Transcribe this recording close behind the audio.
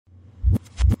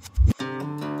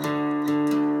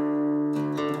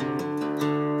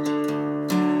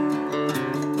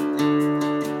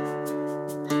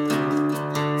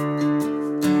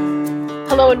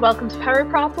Hello and welcome to Power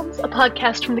Problems, a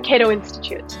podcast from the Cato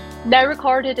Institute. Now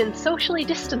recorded in socially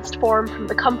distanced form from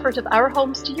the comfort of our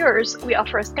homes to yours, we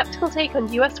offer a skeptical take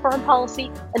on US foreign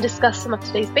policy and discuss some of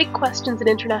today's big questions in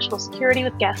international security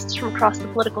with guests from across the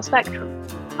political spectrum.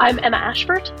 I'm Emma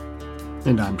Ashford.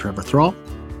 And I'm Trevor Thrall.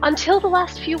 Until the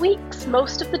last few weeks,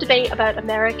 most of the debate about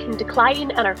American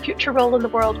decline and our future role in the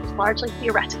world was largely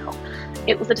theoretical.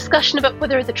 It was a discussion about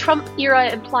whether the Trump era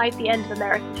implied the end of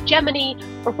American hegemony,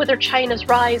 or whether China's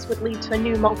rise would lead to a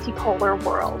new multipolar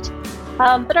world.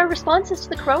 But our responses to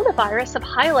the coronavirus have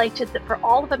highlighted that for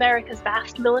all of America's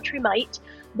vast military might,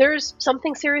 there's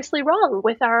something seriously wrong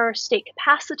with our state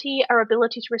capacity, our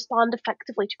ability to respond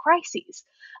effectively to crises.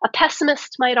 A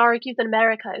pessimist might argue that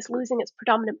America is losing its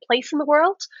predominant place in the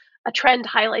world, a trend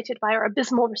highlighted by our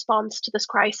abysmal response to this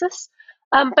crisis.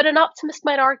 But an optimist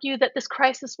might argue that this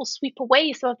crisis will sweep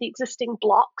away some of the existing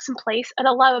blocks in place and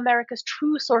allow America's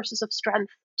true sources of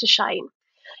strength to shine.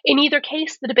 In either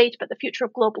case, the debate about the future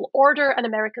of global order and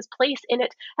America's place in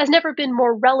it has never been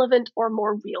more relevant or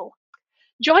more real.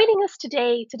 Joining us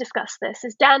today to discuss this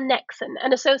is Dan Nexon,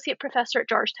 an associate professor at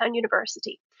Georgetown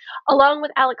University. Along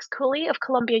with Alex Cooley of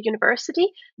Columbia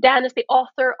University, Dan is the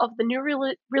author of the new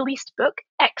released book,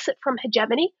 Exit from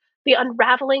Hegemony: The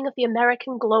Unraveling of the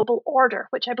American Global Order,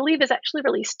 which I believe is actually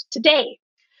released today.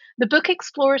 The book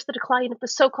explores the decline of the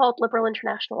so-called liberal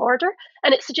international order,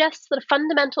 and it suggests that a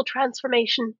fundamental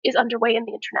transformation is underway in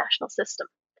the international system.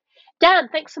 Dan,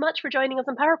 thanks so much for joining us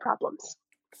on Power Problems.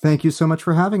 Thank you so much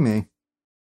for having me.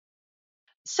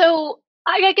 So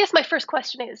I guess my first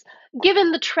question is,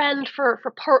 given the trend for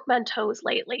portmanteaus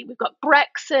lately, we've got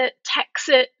Brexit,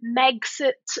 Texit,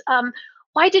 Megxit,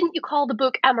 why didn't you call the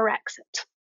book Amerexit?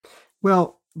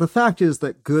 Well, the fact is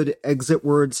that good exit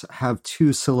words have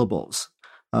two syllables.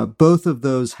 Both of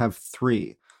those have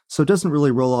three, so it doesn't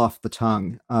really roll off the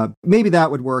tongue. Maybe that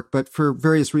would work, but for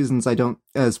various reasons, I don't,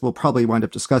 as we'll probably wind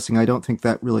up discussing, I don't think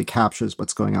that really captures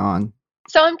what's going on.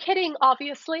 So I'm kidding,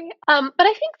 obviously, but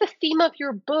I think the theme of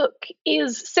your book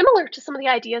is similar to some of the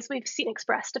ideas we've seen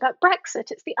expressed about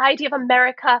Brexit. It's the idea of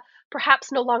America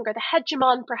perhaps no longer the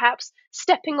hegemon, perhaps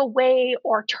stepping away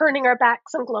or turning our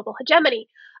backs on global hegemony.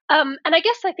 And I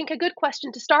guess I think a good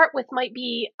question to start with might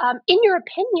be, in your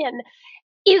opinion,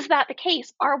 is that the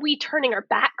case? Are we turning our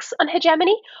backs on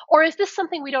hegemony? Or is this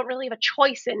something we don't really have a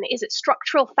choice in? Is it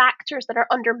structural factors that are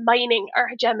undermining our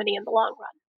hegemony in the long run?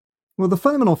 Well, the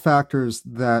fundamental factors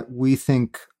that we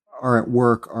think are at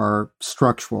work are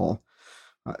structural.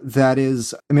 That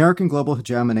is, American global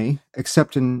hegemony,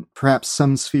 except in perhaps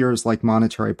some spheres like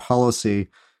monetary policy,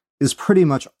 is pretty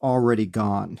much already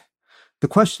gone. The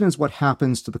question is what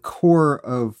happens to the core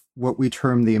of what we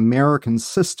term the American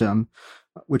system,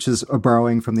 which is a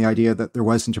borrowing from the idea that there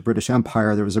wasn't a British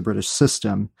Empire, there was a British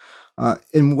system,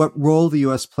 and what role the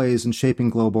U.S. plays in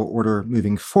shaping global order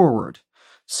moving forward.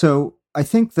 So I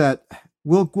think that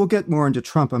we'll get more into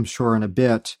Trump, I'm sure, in a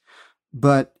bit,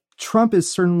 but Trump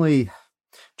is certainly...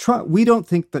 we don't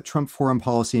think that Trump foreign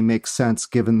policy makes sense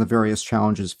given the various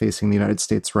challenges facing the United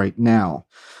States right now.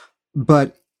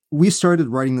 But we started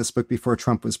writing this book before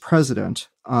Trump was president,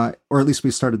 or at least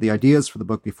we started the ideas for the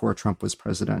book before Trump was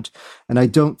president. And I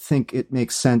don't think it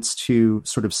makes sense to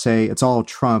sort of say it's all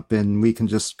Trump and we can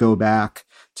just go back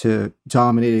to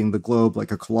dominating the globe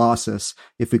like a colossus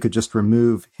if we could just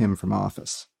remove him from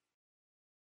office.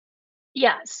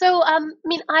 Yeah, so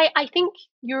I think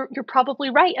you're probably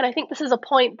right, and I think this is a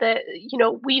point that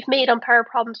we've made on Power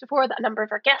Problems before, that a number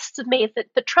of our guests have made,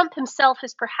 that Trump himself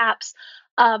is perhaps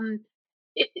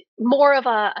more of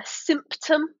a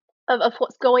symptom of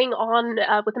what's going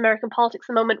on with American politics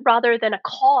at the moment, rather than a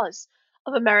cause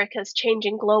of America's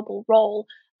changing global role.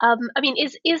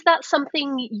 Is that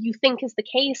something you think is the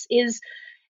case?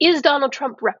 Is Donald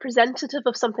Trump representative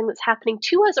of something that's happening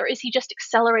to us, or is he just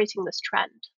accelerating this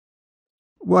trend?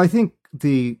 Well, I think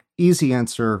the easy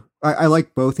answer, I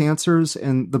like both answers,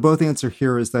 and the both answer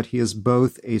here is that he is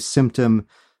both a symptom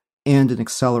and an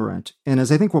accelerant. And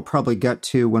as I think we'll probably get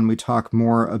to when we talk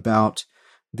more about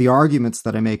the arguments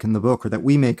that I make in the book, or that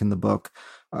we make in the book,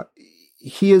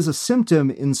 he is a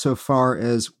symptom insofar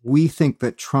as we think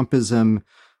that Trumpism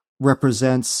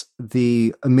represents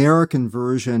the American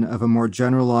version of a more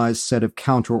generalized set of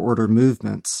counter-order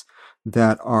movements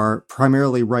that are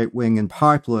primarily right-wing and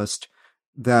populist,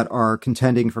 that are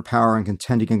contending for power and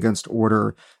contending against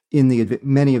order in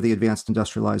many of the advanced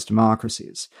industrialized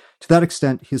democracies. To that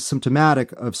extent, he's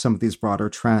symptomatic of some of these broader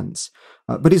trends.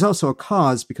 But he's also a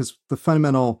cause, because the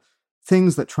fundamental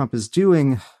things that Trump is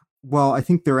doing while I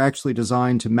think they're actually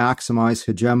designed to maximize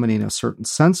hegemony in a certain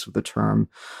sense of the term,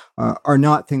 are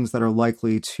not things that are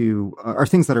likely to, are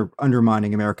things that are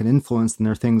undermining American influence, and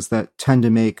they're things that tend to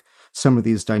make some of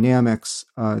these dynamics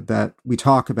that we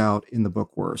talk about in the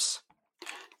book worse.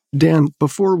 Dan,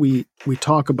 before we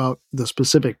talk about the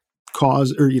specific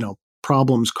cause or,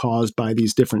 problems caused by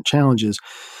these different challenges,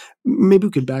 maybe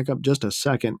we could back up just a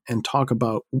second and talk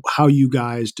about how you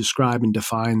guys describe and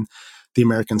define the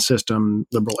American system,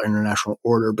 liberal international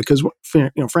order, because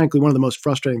frankly, one of the most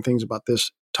frustrating things about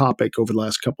this topic over the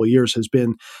last couple of years has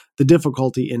been the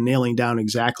difficulty in nailing down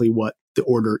exactly what the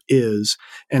order is.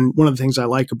 And one of the things I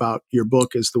like about your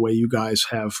book is the way you guys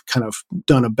have kind of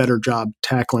done a better job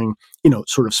tackling,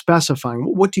 sort of specifying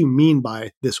what do you mean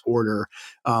by this order?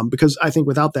 Because I think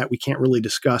without that, we can't really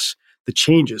discuss the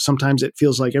changes. Sometimes it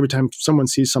feels like every time someone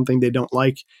sees something they don't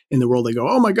like in the world, they go,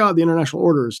 "Oh my God, the international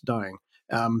order is dying."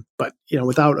 But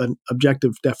without an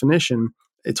objective definition,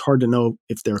 it's hard to know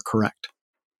if they're correct.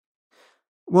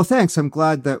 Well, thanks. I'm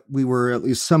glad that we were at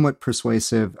least somewhat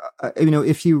persuasive.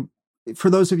 For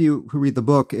those of you who read the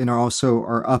book and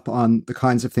are up on the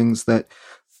kinds of things that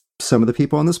some of the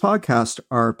people on this podcast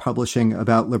are publishing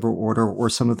about liberal order,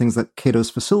 or some of the things that Cato's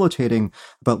facilitating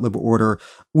about liberal order,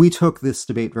 we took this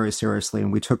debate very seriously,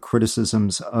 and we took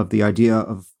criticisms of the idea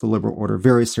of the liberal order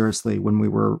very seriously when we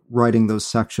were writing those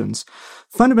sections.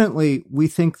 Fundamentally, we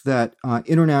think that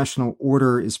international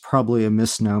order is probably a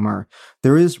misnomer.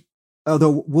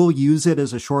 Although we'll use it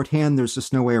as a shorthand, there's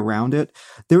just no way around it.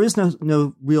 There is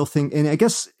no real thing, and I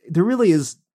guess there really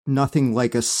is nothing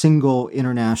like a single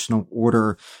international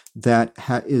order that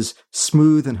is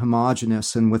smooth and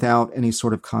homogeneous and without any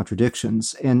sort of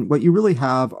contradictions. And what you really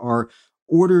have are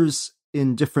orders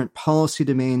in different policy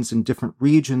domains, in different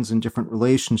regions, in different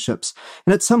relationships.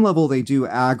 And at some level, they do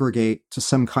aggregate to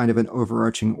some kind of an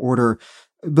overarching order.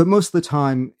 But most of the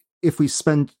time, if we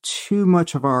spend too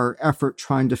much of our effort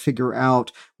trying to figure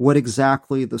out what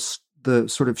exactly the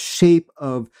sort of shape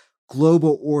of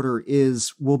global order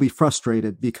is, we'll be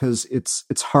frustrated because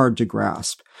it's hard to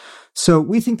grasp. So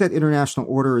we think that international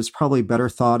order is probably better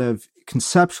thought of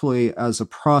conceptually as a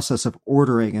process of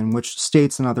ordering in which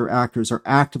states and other actors are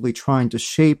actively trying to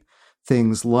shape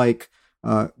things like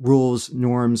rules,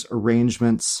 norms,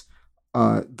 arrangements,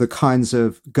 the kinds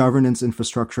of governance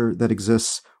infrastructure that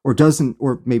exists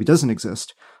or maybe doesn't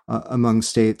exist among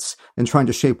states, and trying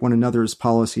to shape one another's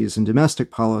policies and domestic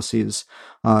policies.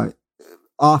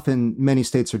 Often, many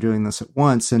states are doing this at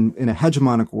once, and in a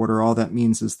hegemonic order, all that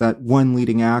means is that one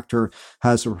leading actor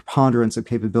has a preponderance of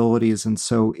capabilities, and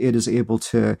so it is able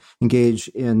to engage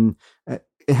in,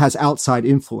 it has outside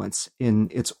influence in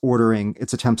its ordering,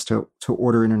 its attempts to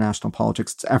order international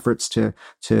politics, its efforts to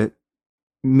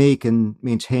make and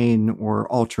maintain or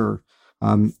alter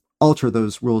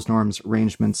those rules, norms,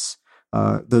 arrangements,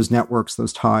 those networks,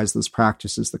 those ties, those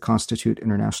practices that constitute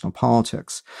international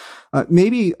politics.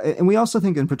 And we also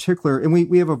think in particular, and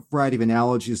we have a variety of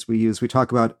analogies we use. We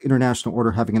talk about international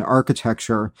order having an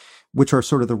architecture, which are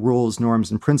sort of the rules,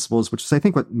 norms, and principles, which is, I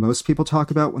think, what most people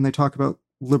talk about when they talk about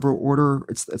liberal order.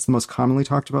 It's the most commonly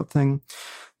talked about thing,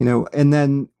 and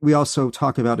then we also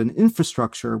talk about an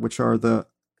infrastructure, which are the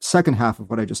second half of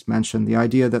what I just mentioned, the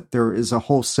idea that there is a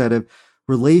whole set of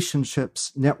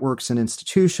relationships, networks, and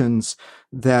institutions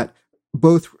that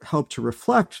both help to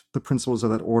reflect the principles of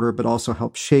that order, but also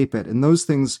help shape it. And those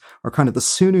things are kind of the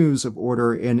sinews of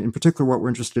order. And in particular, what we're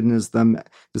interested in is the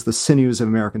sinews of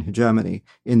American hegemony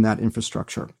in that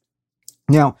infrastructure.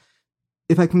 Now,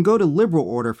 if I can go to liberal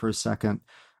order for a second,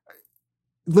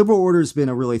 liberal order has been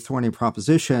a really thorny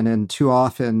proposition, and too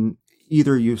often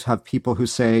either you have people who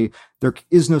say there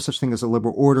is no such thing as a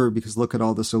liberal order because look at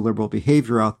all this illiberal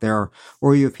behavior out there,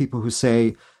 or you have people who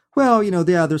say, well,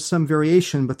 there's some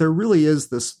variation, but there really is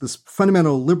this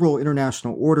fundamental liberal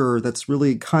international order that's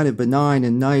really kind of benign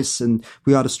and nice, and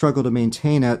we ought to struggle to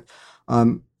maintain it,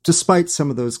 despite some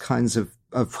of those kinds of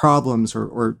problems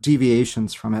or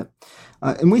deviations from it.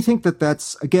 And we think that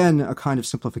that's, again, a kind of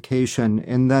simplification,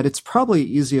 and that it's probably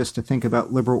easiest to think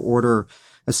about liberal order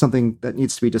as something that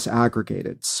needs to be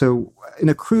disaggregated. So in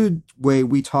a crude way,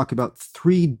 we talk about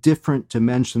three different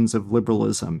dimensions of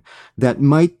liberalism that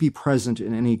might be present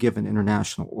in any given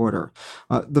international order.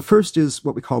 The first is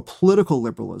what we call political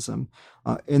liberalism.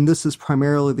 And this is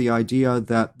primarily the idea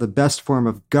that the best form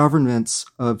of governance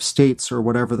of states or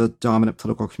whatever the dominant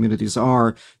political communities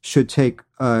are should take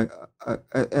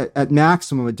at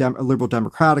maximum a liberal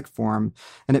democratic form,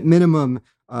 and at minimum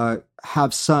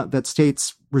that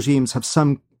states regimes have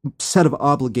some set of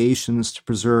obligations to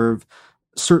preserve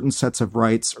certain sets of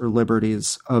rights or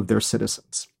liberties of their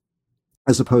citizens.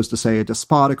 as opposed to, say, a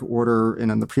despotic order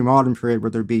and in the pre-modern period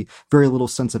where there'd be very little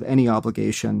sense of any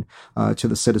obligation to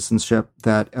the citizenship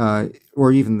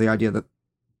or even the idea that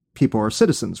people are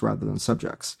citizens rather than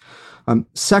subjects.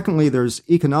 Secondly, there's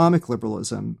economic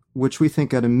liberalism, which we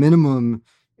think at a minimum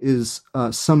is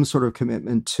some sort of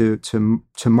commitment to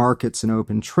markets and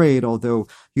open trade, although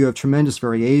you have tremendous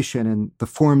variation in the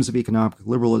forms of economic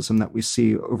liberalism that we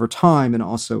see over time and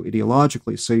also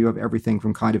ideologically. So you have everything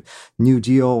from kind of New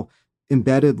Deal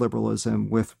embedded liberalism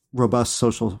with robust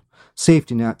social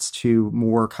safety nets to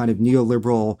more kind of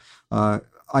neoliberal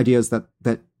ideas that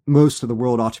most of the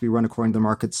world ought to be run according to the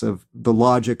markets of the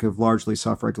logic of largely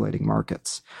self-regulating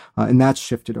markets. And that's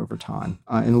shifted over time.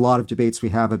 And a lot of debates we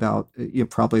have about,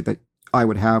 probably that I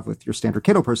would have with your standard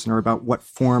Cato person, are about what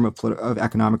form of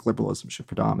economic liberalism should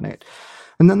predominate.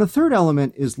 And then the third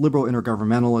element is liberal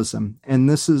intergovernmentalism. And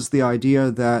this is the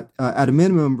idea that at a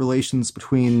minimum, relations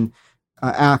between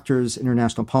actors in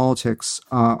international politics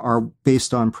are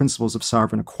based on principles of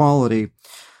sovereign equality,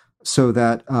 so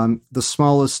that the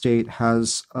smallest state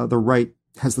has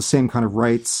the same kind of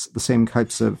rights, the same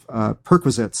types of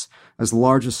perquisites as the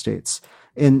largest states.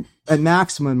 And at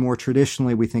maximum, more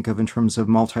traditionally, we think of in terms of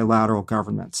multilateral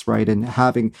governments, right? And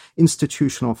having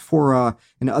institutional fora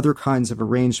and other kinds of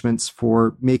arrangements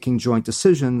for making joint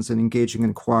decisions and engaging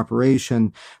in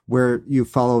cooperation where you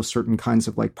follow certain kinds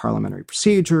of like parliamentary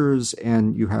procedures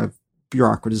and you have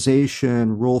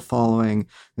bureaucratization, rule following,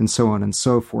 and so on and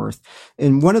so forth.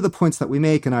 And one of the points that we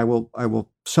make, and I will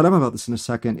shut up about this in a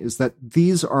second, is that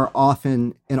these are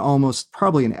often and almost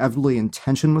probably inevitably in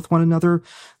tension with one another.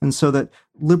 And so that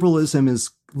liberal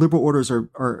orders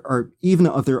are even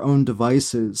of their own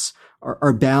devices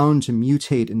are bound to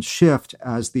mutate and shift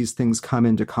as these things come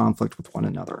into conflict with one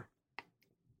another.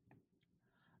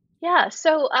 Yeah,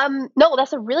 so no,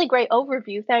 that's a really great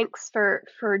overview. Thanks for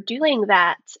doing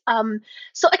that.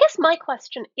 So I guess my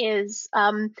question is,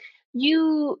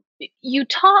 you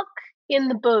talk in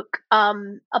the book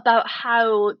about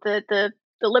how the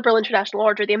liberal international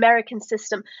order, the American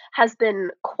system, has been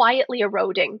quietly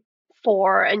eroding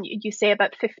for, and you say,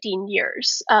 about 15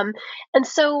 years. And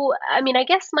so, I mean, I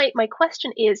guess my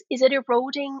question is it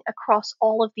eroding across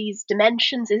all of these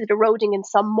dimensions? Is it eroding in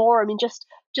some more? I mean, just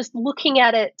looking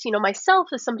at it, myself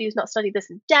as somebody who's not studied this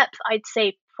in depth, I'd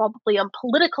say probably on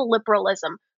political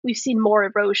liberalism, we've seen more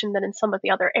erosion than in some of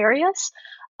the other areas.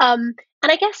 And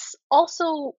I guess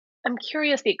also, I'm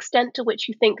curious the extent to which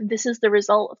you think this is the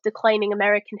result of declining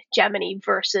American hegemony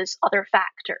versus other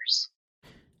factors.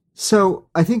 So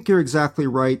I think you're exactly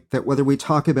right that whether we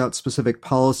talk about specific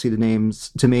policy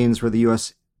domains where the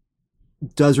U.S.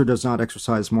 does or does not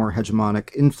exercise more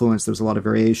hegemonic influence, there's a lot of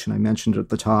variation. I mentioned at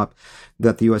the top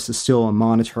that the U.S. is still a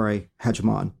monetary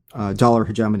hegemon. Dollar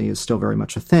hegemony is still very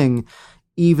much a thing,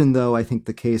 even though I think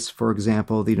the case, for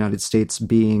example, the United States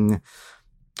being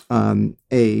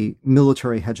a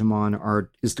military hegemon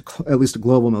at least a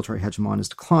global military hegemon is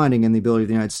declining, and the ability of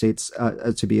the United States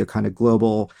to be a kind of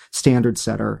global standard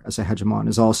setter as a hegemon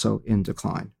is also in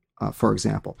decline, for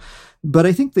example. But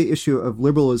I think the issue of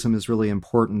liberalism is really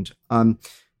important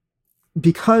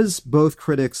because both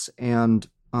critics and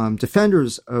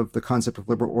defenders of the concept of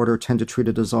liberal order tend to treat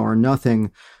it as all or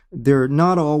nothing. They're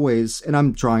not always, and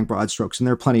I'm drawing broad strokes, and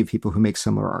there are plenty of people who make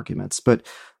similar arguments, but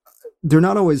they're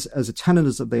not always as attentive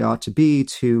as they ought to be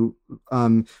to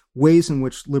ways in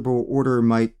which liberal order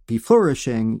might be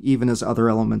flourishing, even as other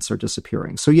elements are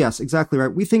disappearing. So yes, exactly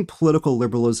right. We think political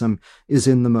liberalism is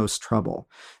in the most trouble.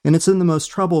 And it's in the most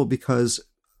trouble because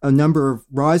a number of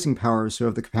rising powers who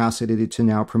have the capacity to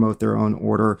now promote their own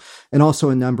order, and also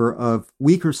a number of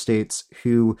weaker states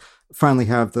who finally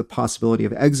have the possibility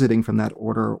of exiting from that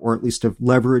order, or at least of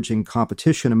leveraging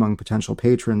competition among potential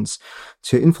patrons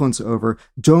to influence over,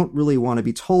 don't really want to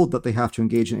be told that they have to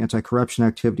engage in anti-corruption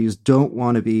activities, don't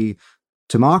want to be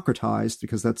democratized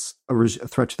because that's a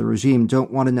threat to the regime,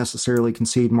 don't want to necessarily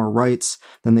concede more rights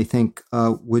than they think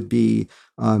would be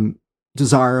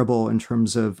desirable in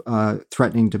terms of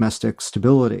threatening domestic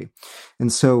stability.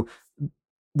 And so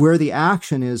where the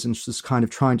action is in just kind of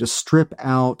trying to strip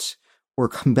out or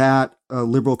combat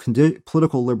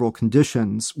political liberal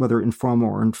conditions, whether informal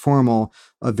or informal,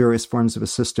 of various forms of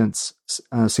assistance,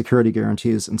 security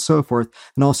guarantees, and so forth,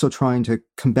 and also trying to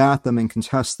combat them and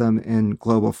contest them in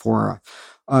global fora.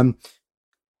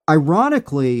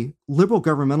 Ironically, liberal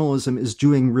governmentalism is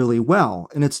doing really well,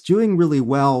 and it's doing really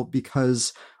well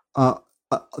because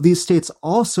these states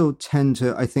also tend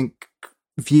to, I think,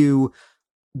 view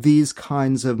these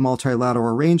kinds of multilateral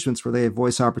arrangements where they have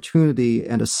voice opportunity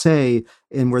and a say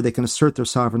and where they can assert their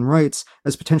sovereign rights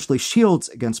as potentially shields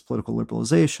against political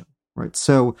liberalization, right?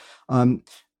 So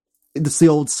it's the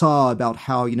old saw about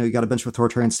how, you got a bunch of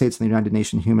authoritarian states in the United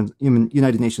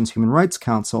Nations Human Rights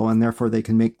Council, and therefore they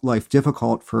can make life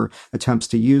difficult for attempts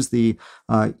to use the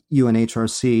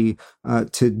UNHRC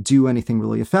to do anything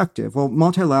really effective. Well,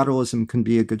 multilateralism can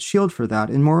be a good shield for that.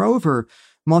 And moreover,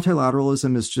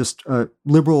 multilateralism is just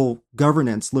liberal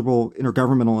governance, liberal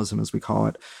intergovernmentalism, as we call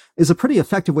it, is a pretty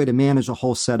effective way to manage a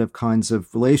whole set of kinds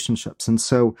of relationships. And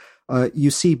so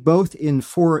you see both in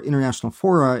international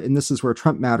fora, and this is where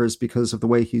Trump matters because of the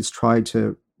way he's tried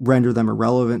to render them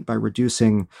irrelevant by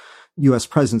reducing U.S.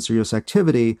 presence or U.S.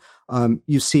 activity.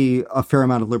 You see a fair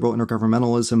amount of liberal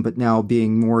intergovernmentalism, but now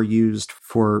being more used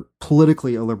for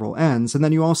politically illiberal ends. And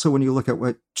then you also, when you look at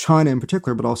what China in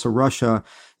particular, but also Russia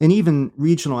and even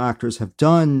regional actors have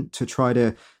done to try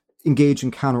to engage in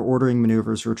counter-ordering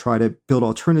maneuvers or try to build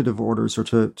alternative orders or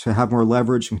to have more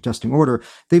leverage in contesting order,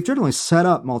 they've generally set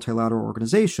up multilateral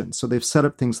organizations. So they've set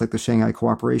up things like the Shanghai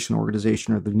Cooperation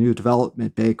Organization or the New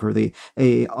Development Bank or the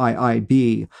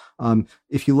AIIB.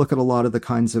 If you look at a lot of the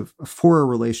kinds of fora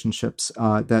relationships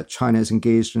that China is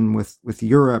engaged in with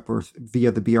Europe or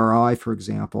via the BRI, for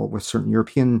example, with certain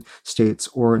European states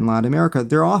or in Latin America,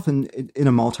 they're often in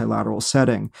a multilateral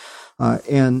setting.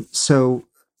 And so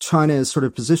China has sort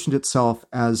of positioned itself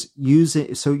as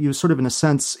using, so you sort of, in a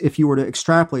sense, if you were to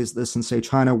extrapolate this and say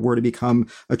China were to become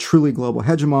a truly global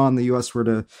hegemon, the U.S. were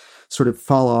to sort of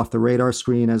fall off the radar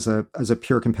screen as a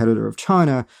pure competitor of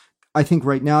China, I think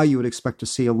right now you would expect to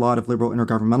see a lot of liberal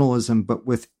intergovernmentalism, but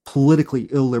with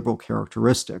politically illiberal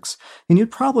characteristics. And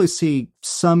you'd probably see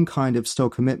some kind of still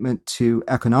commitment to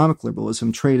economic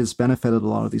liberalism. Trade has benefited a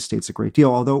lot of these states a great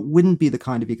deal, although it wouldn't be the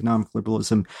kind of economic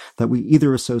liberalism that we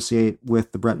either associate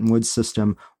with the Bretton Woods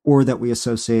system or that we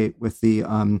associate with the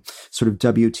sort of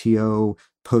WTO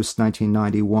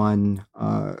post-1991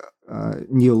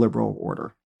 neoliberal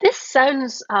order. This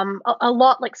sounds a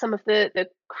lot like some of the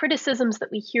criticisms that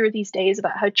we hear these days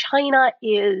about how China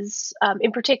is,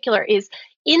 in particular, is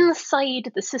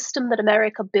inside the system that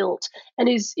America built and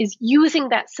is using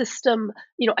that system,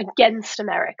 against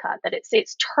America. That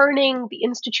it's turning the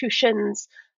institutions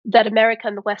that America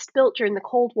and the West built during the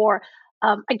Cold War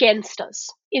against us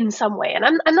in some way. And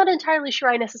I'm not entirely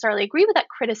sure I necessarily agree with that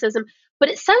criticism, but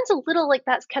it sounds a little like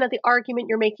that's kind of the argument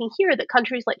you're making here, that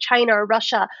countries like China or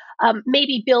Russia may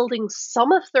be building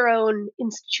some of their own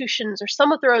institutions or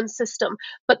some of their own system,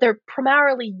 but they're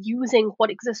primarily using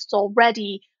what exists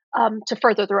already to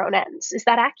further their own ends. Is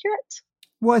that accurate?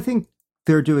 Well, I think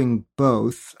they're doing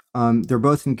both. They're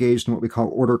both engaged in what we call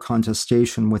order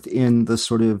contestation within the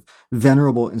sort of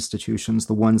venerable institutions,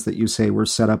 the ones that you say were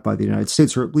set up by the United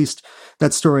States, or at least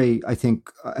that story, I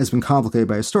think, has been complicated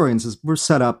by historians, is were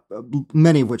set up,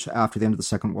 many of which after the end of the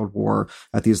Second World War,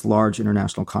 at these large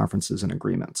international conferences and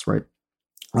agreements, right?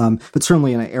 But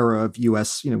certainly in an era of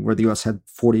U.S., where the U.S. had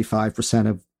 45%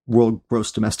 of world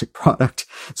gross domestic product,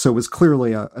 so it was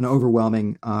clearly an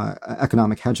overwhelming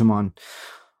economic hegemon.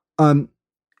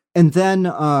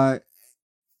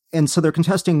 And so they're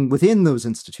contesting within those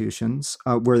institutions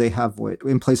where they have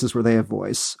in places where they have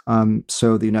voice.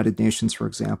 So the United Nations, for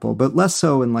example, but less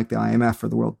so in like the IMF or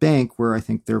the World Bank, where I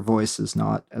think their voice is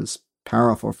not as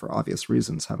powerful for obvious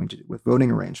reasons having to do with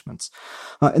voting arrangements.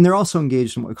 And they're also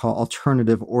engaged in what we call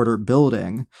alternative order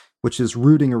building, which is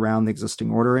rooting around the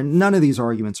existing order. And none of these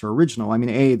arguments are original. I mean,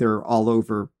 A, they're all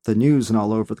over the news and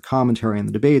all over the commentary and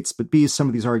the debates, but B, some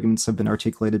of these arguments have been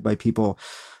articulated by people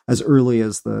as early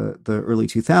as the early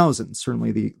 2000s.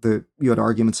 Certainly you had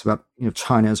arguments about,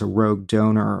 China as a rogue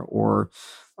donor, or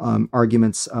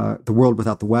arguments, the world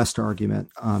without the West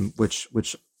argument, which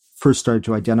first started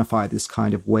to identify this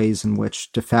kind of ways in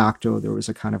which de facto there was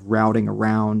a kind of routing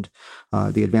around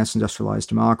the advanced industrialized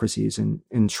democracies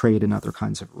in trade and other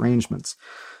kinds of arrangements.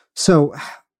 So,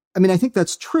 I mean, I think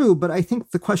that's true, but I think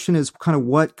the question is kind of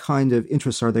what kind of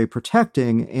interests are they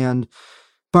protecting? And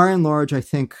by and large, I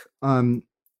think,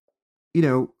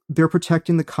 they're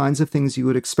protecting the kinds of things you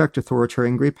would expect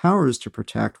authoritarian great powers to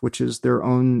protect, which is their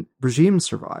own regime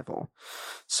survival.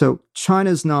 So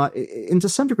China's not, and to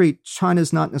some degree,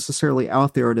 China's not necessarily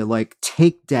out there to like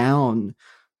take down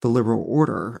the liberal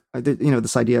order.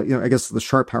 This idea, I guess the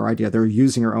sharp power idea, they're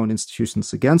using our own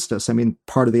institutions against us. I mean,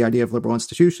 part of the idea of liberal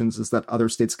institutions is that other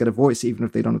states get a voice, even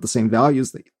if they don't have the same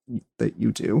values that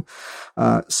you do.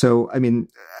 So, I mean,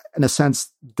 in a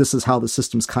sense, this is how the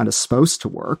system's kind of supposed to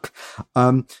work.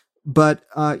 But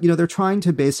they're trying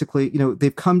to basically,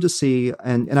 they've come to see,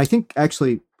 and I think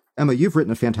actually, Emma, you've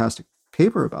written a fantastic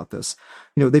paper about this.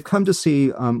 They've come to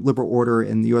see liberal order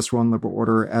and the U.S. role in liberal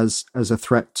order as a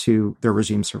threat to their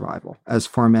regime survival, as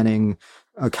fomenting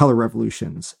color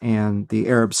revolutions and the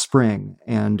Arab Spring,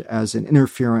 and as an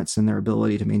interference in their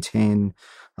ability to maintain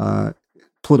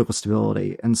political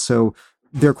stability. And so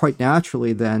they're quite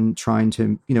naturally then trying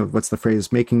to, what's the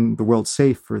phrase, making the world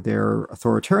safe for their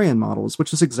authoritarian models,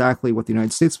 which is exactly what the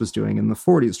United States was doing in the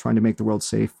 40s, trying to make the world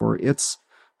safe for its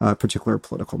particular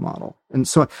political model. And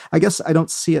so I guess I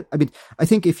don't see it. I mean, I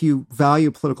think if you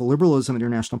value political liberalism in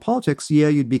international politics,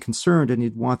 you'd be concerned and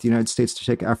you'd want the United States to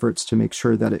take efforts to make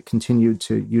sure that it continued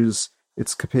to use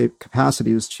its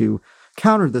capacities to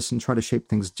counter this and try to shape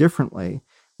things differently,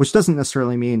 which doesn't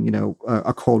necessarily mean,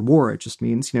 a Cold War. It just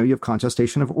means, you have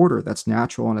contestation of order. That's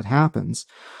natural and it happens.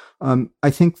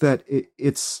 I think that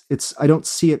it's I don't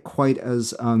see it quite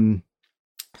as,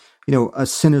 a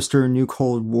sinister new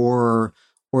Cold War,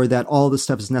 or that all this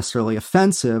stuff is necessarily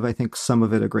offensive. I think some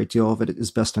of it, a great deal of it,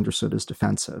 is best understood as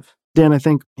defensive. Dan, I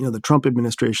think, the Trump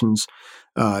administration's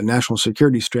national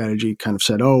security strategy kind of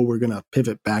said, we're going to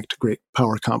pivot back to great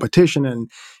power competition.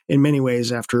 And in many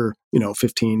ways, after,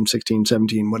 15, 16,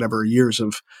 17, whatever years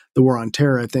of the war on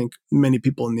terror, I think many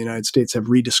people in the United States have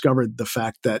rediscovered the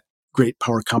fact that great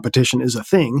power competition is a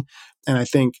thing. And I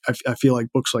think, I feel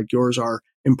like books like yours are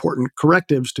important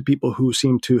correctives to people who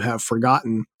seem to have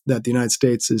forgotten that the United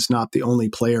States is not the only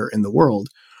player in the world.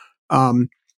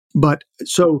 But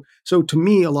so to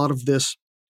me, a lot of this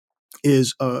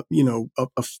is, a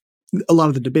lot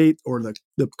of the debate or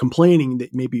the complaining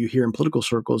that maybe you hear in political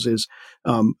circles is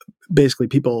basically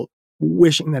people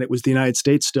wishing that it was the United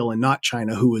States still and not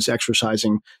China who was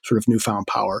exercising sort of newfound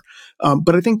power.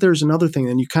 But I think there's another thing,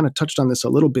 and you kind of touched on this a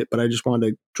little bit, but I just wanted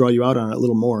to draw you out on it a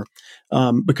little more,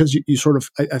 because you sort of,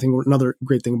 I think another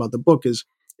great thing about the book is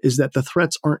that the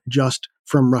threats aren't just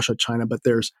from Russia, China, but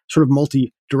there's sort of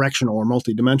multi-directional or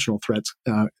multi-dimensional threats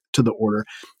to the order.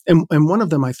 And one of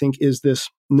them, I think, is this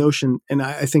notion, and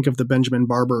I think of the Benjamin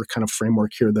Barber kind of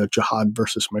framework here, the jihad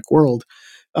versus McWorld.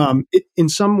 In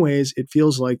some ways, it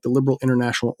feels like the liberal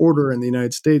international order in the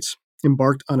United States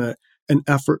embarked on an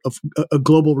effort of a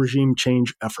global regime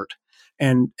change effort.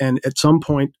 And at some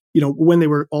point, when they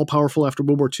were all powerful after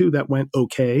World War II, that went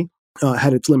okay.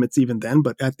 Had its limits even then,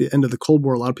 but at the end of the Cold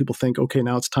War, a lot of people think, okay,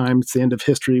 now it's time. It's the end of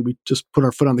history. We just put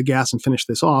our foot on the gas and finish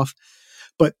this off.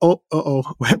 But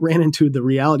ran into the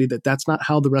reality that that's not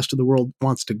how the rest of the world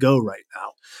wants to go right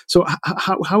now. So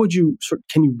how would you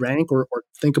can you rank or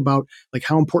think about like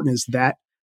how important is that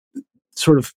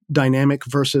sort of dynamic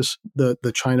versus the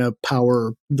China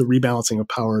power, the rebalancing of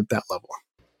power at that level?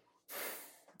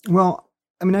 Well,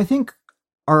 I mean, I think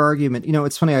our argument,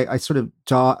 it's funny, I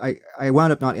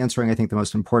wound up not answering, I think, the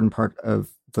most important part of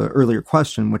the earlier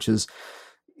question, which is,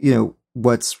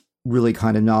 what's really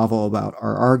kind of novel about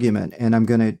our argument. And I'm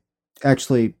going to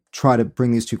actually try to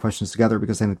bring these two questions together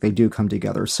because I think they do come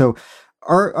together. So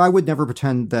I would never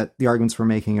pretend that the arguments we're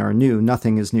making are new.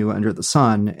 Nothing is new under the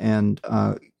sun. And,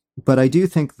 but I do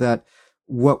think that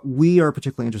what we are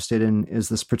particularly interested in is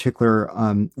this particular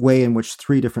way in which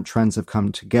three different trends have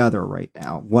come together right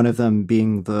now. One of them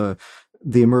being the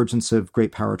emergence of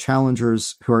great power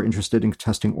challengers who are interested in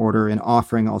contesting order and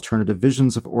offering alternative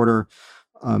visions of order.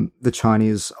 The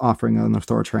Chinese offering an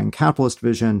authoritarian capitalist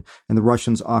vision, and the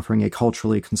Russians offering a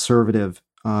culturally conservative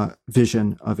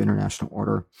vision of international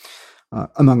order,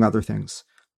 among other things.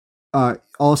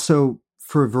 Also,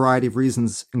 for a variety of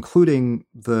reasons, including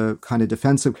the kind of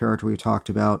defensive character we talked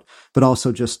about, but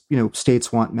also just,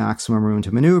 states want maximum room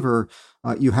to maneuver.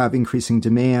 You have increasing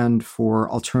demand for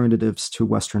alternatives to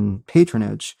Western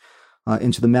patronage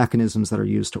into the mechanisms that are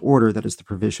used to order, that is the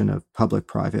provision of public,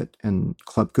 private, and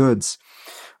club goods.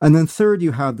 And then third,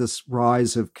 you have this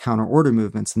rise of counter-order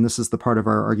movements, and this is the part of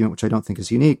our argument which I don't think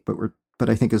is unique, but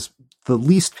I think is the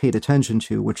least paid attention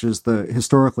to, which is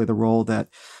historically the role that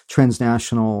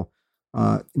transnationally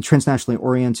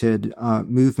oriented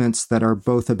movements that are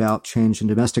both about change in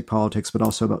domestic politics, but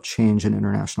also about change in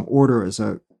international order as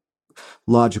a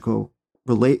logical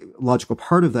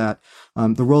part of that,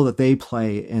 the role that they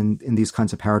play in these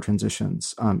kinds of power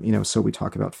transitions. So we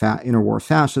talk about interwar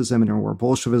fascism, interwar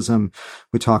Bolshevism.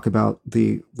 We talk about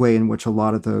the way in which a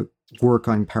lot of the work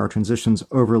on power transitions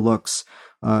overlooks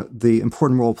the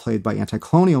important role played by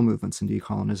anti-colonial movements in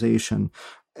decolonization.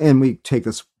 And we take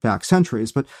this back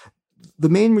centuries. But the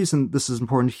main reason this is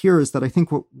important here is that I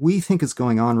think what we think is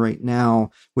going on right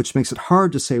now, which makes it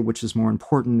hard to say which is more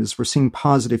important, is we're seeing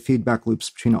positive feedback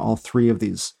loops between all three of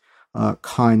these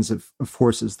kinds of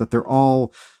forces, that they're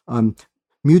all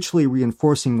mutually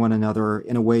reinforcing one another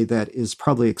in a way that is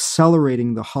probably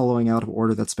accelerating the hollowing out of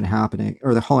order that's been happening,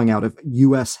 or the hollowing out of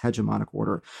U.S. hegemonic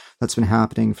order that's been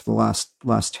happening for the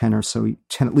last 10 or so,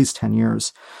 at least 10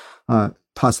 years,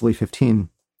 possibly 15.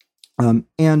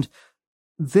 And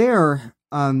there,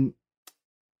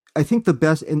 I think the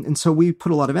best, and so we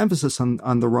put a lot of emphasis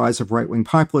on the rise of right-wing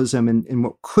populism and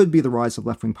what could be the rise of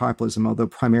left-wing populism, although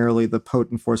primarily the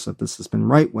potent force of this has been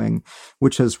right-wing,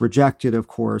 which has rejected, of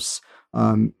course,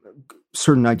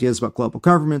 certain ideas about global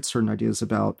government, certain ideas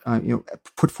about,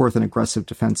 put forth an aggressive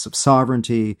defense of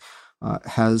sovereignty,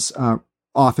 has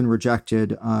often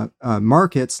rejected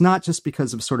markets, not just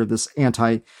because of sort of this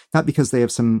not because they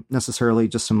have necessarily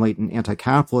just some latent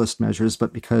anti-capitalist measures,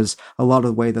 but because a lot of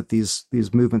the way that these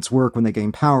movements work when they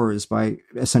gain power is by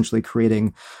essentially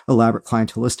creating elaborate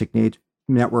clientelistic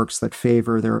networks that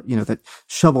favor that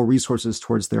shovel resources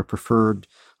towards their preferred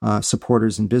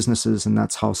supporters and businesses. And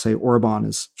that's how, say, Orban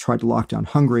has tried to lock down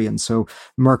Hungary. And so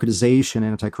marketization and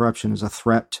anti-corruption is a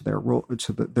threat to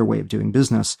their way of doing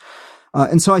business.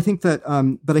 And so I think that,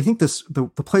 but I think the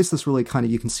place this really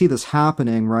you can see this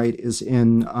happening, right, is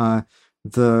in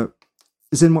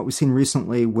what we've seen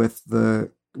recently with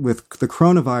the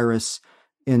coronavirus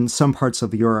in some parts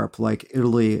of Europe, like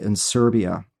Italy and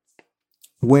Serbia,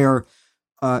 where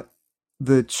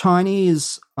the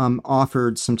Chinese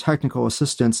offered some technical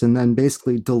assistance and then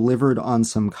basically delivered on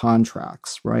some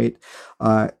contracts, right?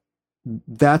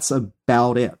 That's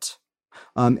about it.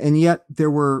 And yet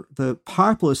the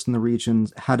populists in the region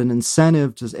had an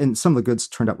incentive and some of the goods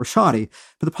turned out were shoddy,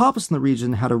 but the populists in the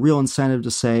region had a real incentive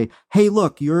to say, hey,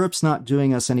 look, Europe's not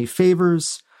doing us any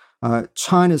favors.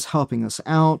 China's helping us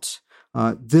out.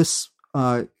 This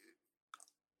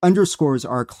underscores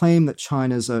our claim that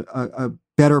China's a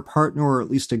better partner, or at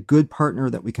least a good partner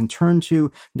that we can turn to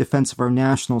in defense of our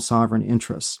national sovereign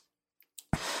interests.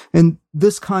 And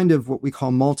this kind of what we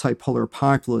call multipolar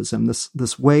populism,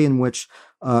 this way in which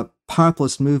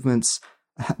populist movements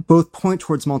both point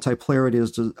towards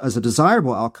multipolarity as a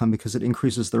desirable outcome because it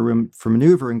increases their room for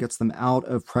maneuver and gets them out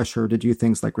of pressure to do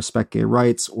things like respect gay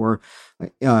rights or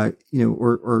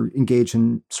engage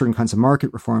in certain kinds of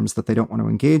market reforms that they don't want to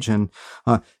engage in,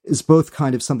 is both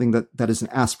kind of something that is an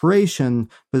aspiration,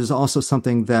 but is also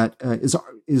something that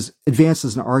is advanced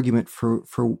as an argument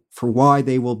for why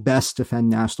they will best defend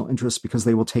national interests, because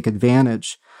they will take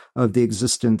advantage of the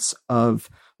existence of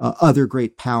other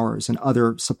great powers and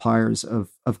other suppliers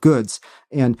of goods.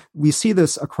 And we see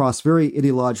this across very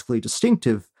ideologically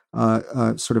distinctive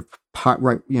sort of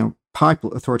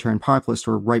authoritarian populist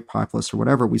or right populist or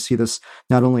whatever. We see this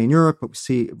not only in Europe, but we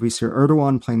see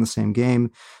Erdogan playing the same game,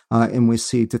 and we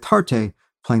see Duterte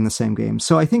playing the same game.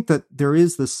 So I think that there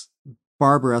is this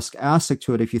Barbaresque aspect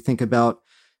to it if you think about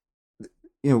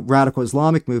radical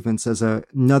Islamic movements as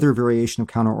another variation of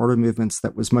counter-order movements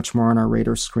that was much more on our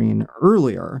radar screen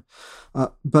earlier.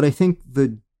 But I think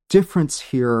the difference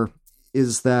here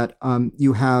is that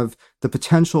you have the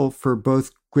potential for both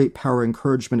great power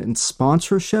encouragement and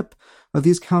sponsorship of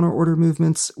these counter-order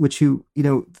movements, which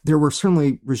there were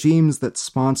certainly regimes that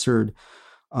sponsored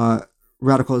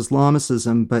radical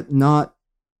Islamicism, but not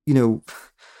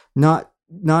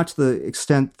to the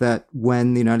extent that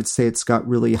when the United States got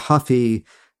really huffy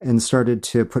and started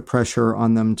to put pressure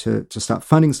on them to stop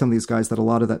funding some of these guys, that a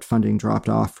lot of that funding dropped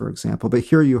off, for example. But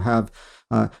here you have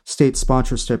state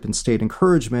sponsorship and state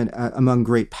encouragement among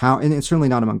great power, and it's certainly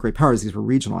not among great powers. These were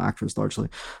regional actors largely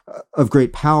of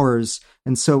great powers.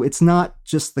 And so it's not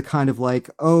just the kind of like,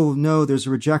 oh no, there's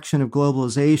a rejection of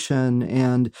globalization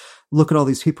and look at all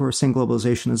these people who are saying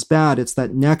globalization is bad. It's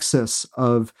that nexus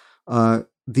of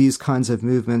these kinds of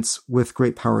movements with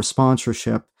great power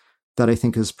sponsorship that I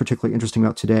think is particularly interesting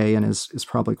about today and is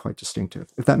probably quite distinctive,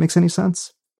 if that makes any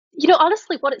sense.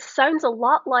 Honestly, what it sounds a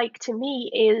lot like to me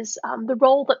is the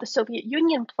role that the Soviet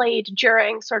Union played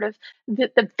during sort of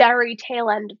the very tail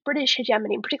end of British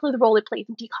hegemony, and particularly the role it played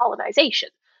in decolonization.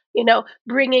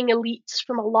 Bringing elites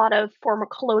from a lot of former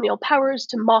colonial powers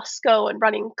to Moscow and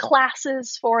running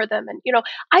classes for them. And,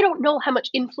 I don't know how much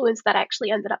influence that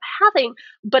actually ended up having,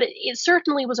 but it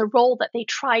certainly was a role that they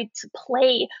tried to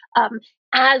play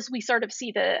as we sort of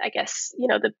see the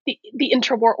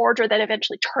interwar order then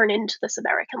eventually turn into this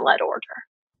American-led order.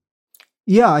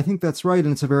 Yeah, I think that's right.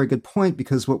 And it's a very good point,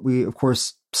 because what we, of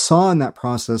course, saw in that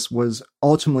process was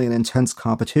ultimately an intense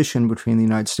competition between the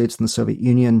United States and the Soviet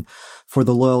Union for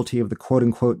the loyalty of the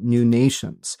quote-unquote new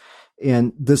nations.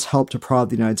 And this helped to prod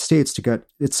the United States to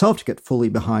get fully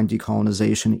behind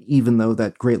decolonization, even though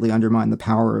that greatly undermined the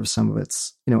power of some of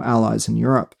its allies in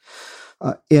Europe.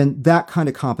 And that kind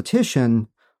of competition,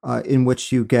 in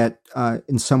which you get,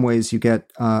 in some ways, you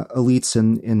get elites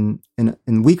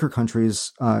in weaker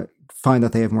countries find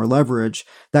that they have more leverage.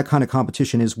 That kind of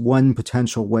competition is one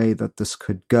potential way that this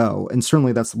could go. And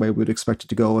certainly that's the way we would expect it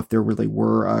to go if there really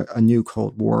were a new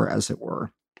Cold War, as it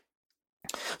were.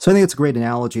 So I think it's a great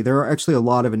analogy. There are actually a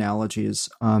lot of analogies.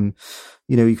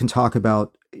 You can talk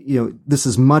about, this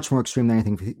is much more extreme than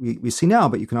anything we see now,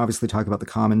 but you can obviously talk about the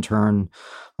Comintern.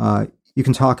 You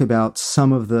can talk about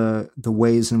some of the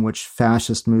ways in which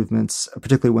fascist movements,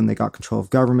 particularly when they got control of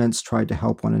governments, tried to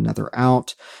help one another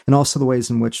out, and also the ways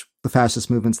in which the fascist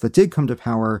movements that did come to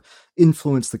power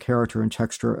influenced the character and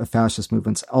texture of fascist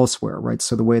movements elsewhere, right?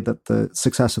 So the way that the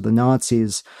success of the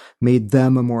Nazis made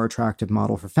them a more attractive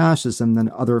model for fascism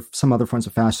than some other forms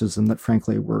of fascism that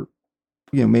frankly were,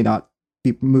 may not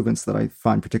be movements that I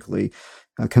find particularly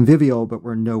convivial, but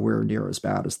were nowhere near as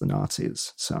bad as the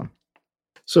Nazis.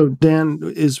 So Dan,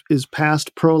 is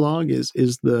past prologue, is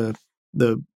the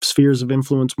spheres of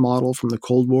influence model from the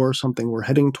Cold War something we're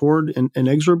heading toward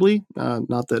inexorably?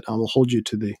 Not that I will hold you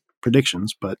to the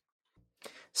predictions, but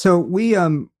so we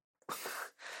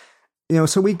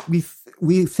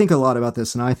we think a lot about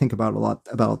this, and I think about a lot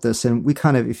about this, and we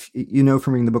kind of, if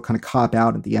from reading the book, kind of cop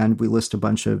out at the end. We list a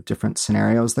bunch of different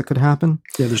scenarios that could happen.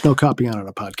 Yeah, there's no copying out on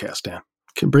a podcast, Dan.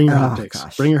 Bring your hot takes.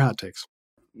 Gosh. Bring your hot takes.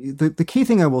 The key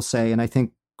thing I will say, and I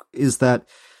think, is that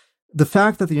the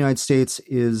fact that the United States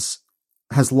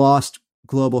has lost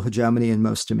global hegemony in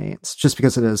most domains, just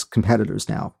because it has competitors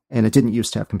now, and it didn't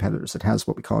used to have competitors. It has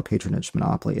what we call a patronage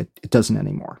monopoly. It doesn't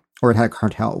anymore, or it had a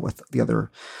cartel with the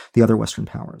other Western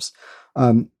powers.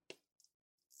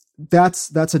 That's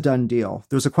a done deal.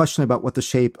 There's a question about what the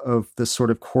shape of this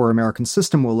sort of core American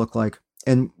system will look like,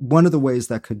 and one of the ways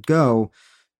that could go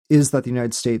is that the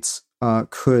United States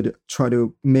could try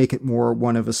to make it more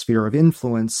one of a sphere of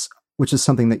influence, which is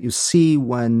something that you see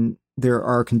when there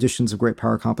are conditions of great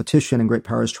power competition and great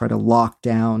powers try to lock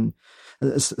down,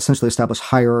 essentially establish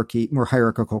more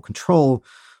hierarchical control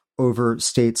over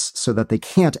states so that they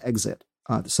can't exit,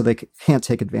 so they can't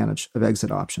take advantage of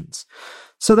exit options.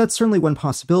 So that's certainly one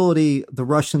possibility. The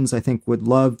Russians, I think, would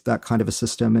love that kind of a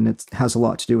system, and it has a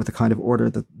lot to do with the kind of order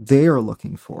that they are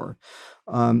looking for.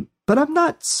 But I'm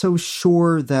not so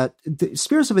sure that the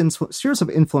spheres of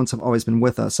influence have always been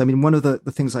with us. I mean, one of the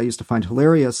things I used to find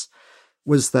hilarious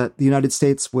was that the United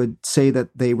States would say that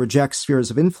they reject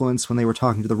spheres of influence when they were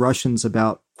talking to the Russians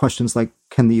about questions like,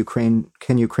 can Ukraine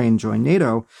join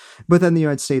NATO? But then the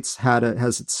United States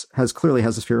clearly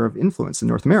has a sphere of influence in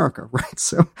North America, right?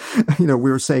 So, we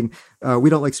were saying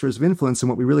we don't like spheres of influence, and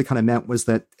what we really kind of meant was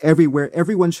that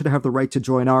everyone should have the right to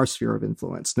join our sphere of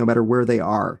influence, no matter where they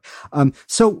are.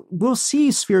 So we'll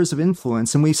see spheres of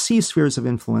influence, and we see spheres of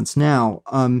influence now.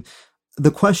 The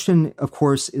question, of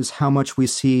course, is how much we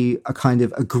see a kind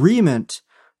of agreement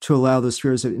to allow those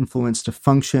spheres of influence to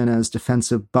function as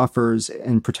defensive buffers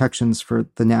and protections for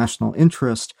the national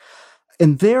interest.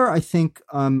 And there, I think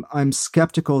I'm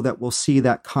skeptical that we'll see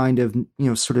that kind of,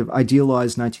 sort of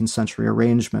idealized 19th century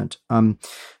arrangement.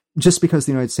 Just because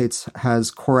the United States has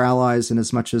core allies, and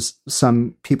as much as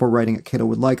some people writing at Cato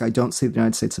would like, I don't see the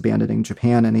United States abandoning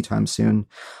Japan anytime soon.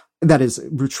 That is,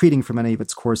 retreating from any of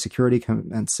its core security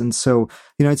commitments. And so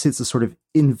the United States is sort of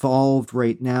involved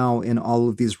right now in all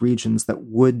of these regions that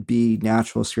would be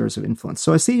natural spheres of influence.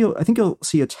 So I think you'll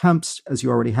see attempts, as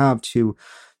you already have, to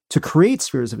create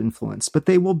spheres of influence, but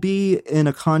they will be in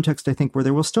a context, I think, where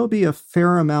there will still be a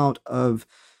fair amount of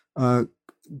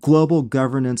global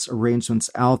governance arrangements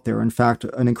out there. In fact,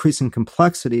 an increasing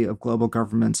complexity of global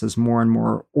governments as more and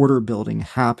more order building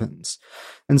happens.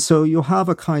 And so you'll have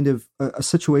a kind of a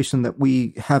situation that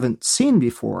we haven't seen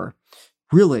before,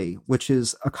 really, which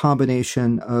is a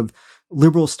combination of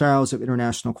liberal styles of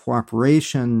international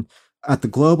cooperation at the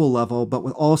global level, but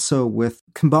also with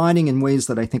combining in ways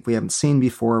that I think we haven't seen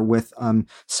before with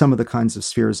some of the kinds of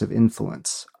spheres of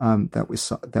influence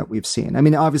that we've seen. I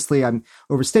mean, obviously, I'm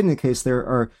overstating the case. There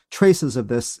are traces of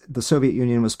this. The Soviet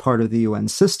Union was part of the UN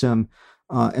system,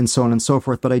 and so on and so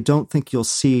forth. But I don't think you'll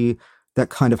see that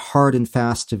kind of hard and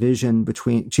fast division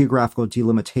between geographical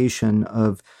delimitation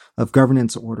of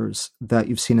governance orders that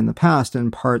you've seen in the past. And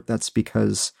in part, that's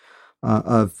because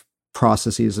of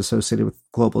processes associated with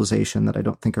globalization that I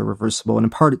don't think are reversible, and in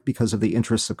part because of the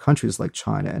interests of countries like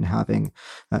China in having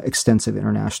extensive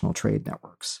international trade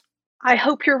networks. I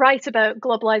hope you're right about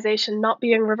globalization not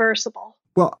being reversible.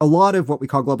 Well, a lot of what we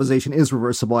call globalization is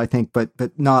reversible, I think, but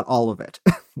not all of it.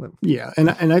 Yeah, and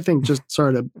I think, just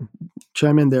sorry to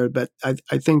chime in there, but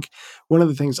I think one of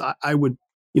the things I would,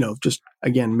 just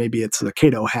again, maybe it's the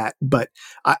Cato hat, but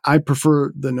I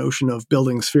prefer the notion of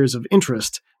building spheres of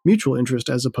interest, mutual interest,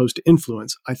 as opposed to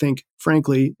influence. I think,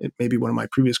 frankly, it may be one of my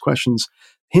previous questions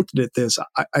hinted at this.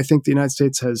 I think the United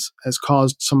States has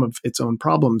caused some of its own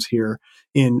problems here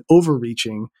in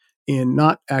overreaching, in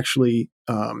not actually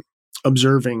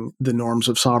observing the norms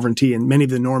of sovereignty and many of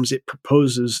the norms it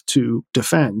proposes to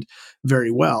defend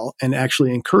very well, and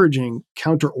actually encouraging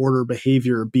counter-order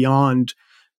behavior beyond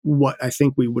what I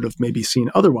think we would have maybe seen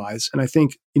otherwise. And I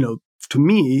think, to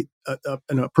me,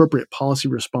 an appropriate policy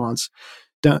response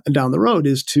down the road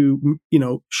is to,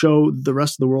 show the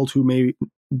rest of the world who may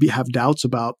have doubts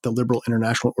about the liberal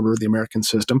international order of the American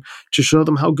system, to show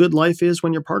them how good life is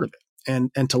when you're part of it,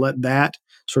 and to let that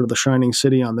sort of the shining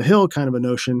city on the hill kind of a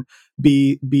notion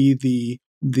be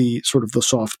the sort of the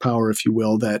soft power, if you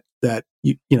will, that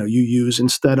you use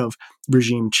instead of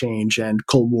regime change and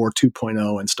Cold War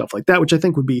 2.0 and stuff like that, which I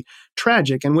think would be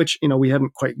tragic, and which we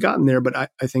haven't quite gotten there. But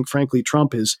I think, frankly,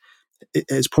 Trump is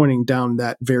pointing down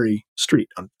that very street.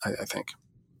 I think.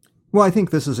 Well, I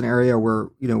think this is an area where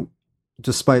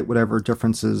despite whatever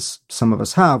differences some of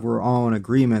us have, we're all in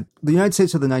agreement. The United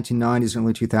States of the 1990s and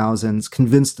early 2000s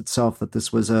convinced itself that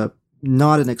this was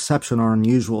not an exceptional or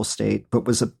unusual state, but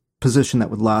was a position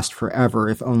that would last forever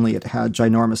if only it had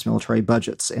ginormous military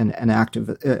budgets and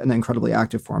an incredibly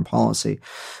active foreign policy.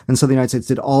 And so the United States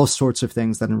did all sorts of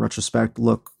things that in retrospect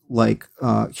look like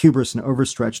hubris and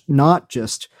overstretched, not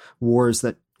just wars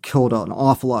that killed an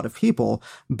awful lot of people,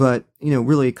 but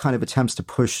really kind of attempts to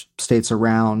push states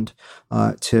around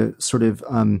to sort of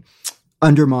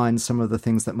undermine some of the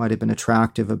things that might have been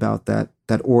attractive about that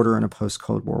order in a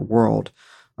post-Cold War world.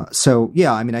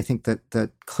 I think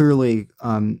that clearly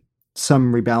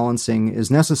some rebalancing is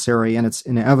necessary and it's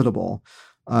inevitable.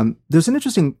 There's an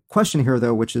interesting question here,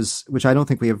 though, which I don't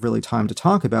think we have really time to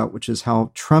talk about, which is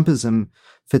how Trumpism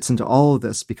fits into all of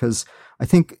this, because I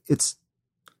think it's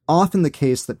often the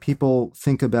case that people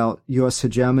think about U.S.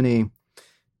 hegemony,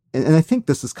 and I think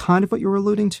this is kind of what you were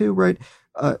alluding to, right?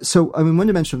 One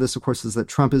dimension of this, of course, is that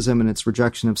Trumpism and its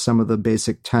rejection of some of the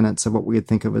basic tenets of what we would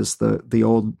think of as the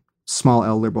old small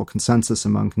L liberal consensus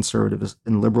among conservatives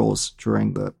and liberals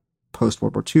during the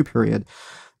post-World War II period,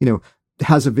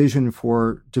 has a vision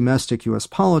for domestic U.S.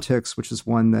 politics, which is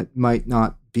one that might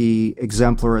not be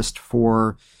exemplarist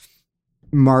for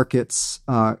markets,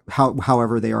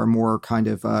 however they are more kind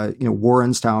of,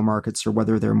 Warren-style markets, or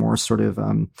whether they're more sort of,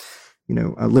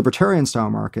 libertarian-style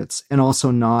markets, and also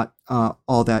not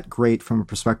all that great from a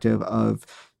perspective of,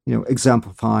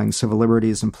 exemplifying civil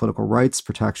liberties and political rights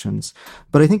protections.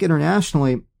 But I think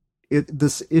internationally,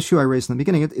 this issue I raised in the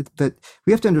beginning, that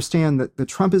we have to understand that the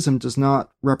Trumpism does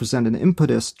not represent an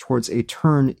impetus towards a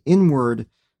turn inward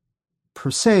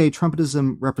per se.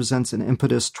 Trumpism represents an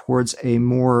impetus towards a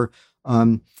more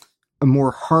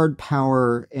hard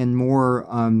power and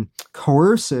more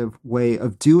coercive way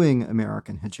of doing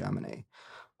American hegemony.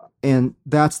 And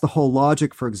that's the whole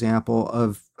logic, for example,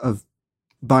 of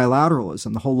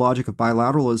bilateralism. The whole logic of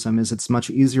bilateralism is it's much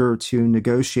easier to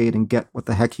negotiate and get what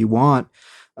the heck you want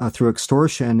through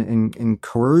extortion and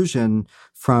coercion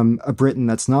from a Britain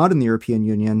that's not in the European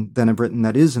Union than a Britain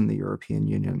that is in the European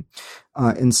Union.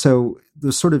 And so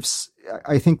the sort of,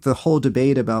 I think the whole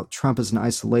debate about Trump as an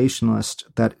isolationist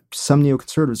that some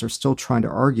neoconservatives are still trying to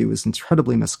argue is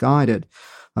incredibly misguided.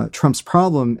 Trump's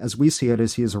problem, as we see it,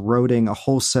 is he is eroding a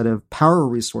whole set of power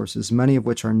resources, many of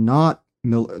which are not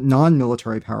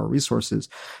non-military power resources,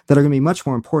 that are going to be much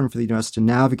more important for the U.S. to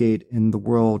navigate in the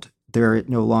world there. It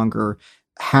no longer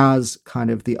has kind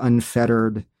of the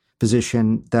unfettered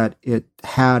position that it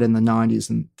had in the 90s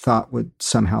and thought would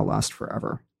somehow last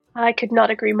forever. I could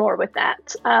not agree more with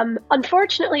that.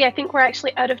 Unfortunately, I think we're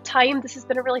actually out of time. This has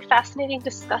been a really fascinating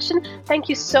discussion. Thank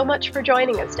you so much for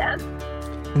joining us, Dan.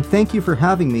 And thank you for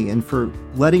having me and for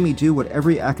letting me do what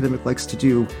every academic likes to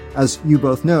do, as you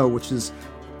both know, which is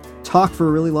talk for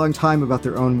a really long time about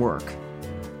their own work.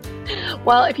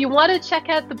 Well, if you want to check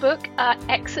out the book,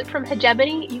 Exit from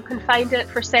Hegemony, you can find it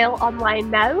for sale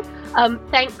online now.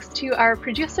 Thanks to our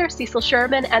producer, Cecil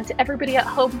Sherman, and to everybody at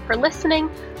home for listening.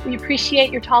 We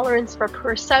appreciate your tolerance for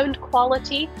poor sound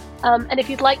quality. And if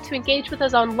you'd like to engage with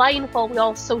us online while we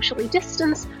all socially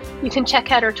distance, you can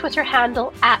check out our Twitter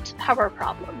handle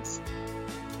 @PowerProblems.